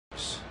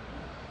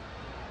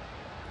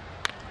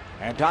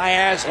And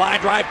Diaz, line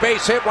drive,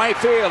 base hit, right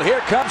field. Here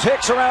comes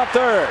Hicks around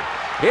third.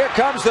 Here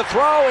comes the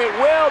throw. It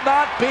will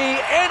not be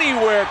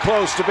anywhere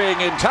close to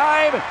being in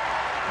time.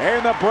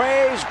 And the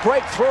Braves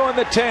break through in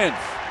the 10th.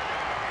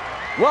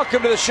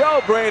 Welcome to the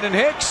show, Brandon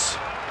Hicks.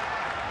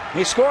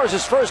 He scores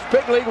his first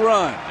big league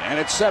run, and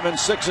it's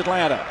 7-6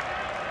 Atlanta.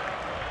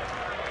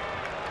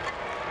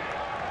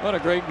 What a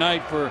great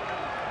night for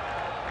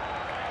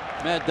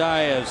Matt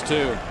Diaz,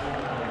 too.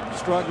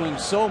 Struggling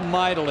so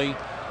mightily,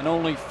 and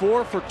only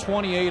 4 for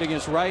 28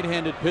 against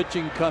right-handed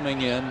pitching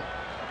coming in.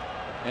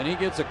 And he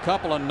gets a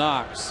couple of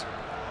knocks.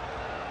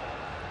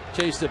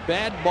 Chased a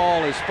bad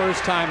ball his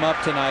first time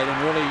up tonight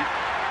and really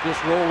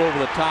just rolled over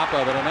the top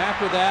of it. And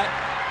after that,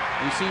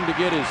 he seemed to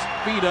get his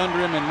feet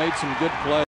under him and made some good plays.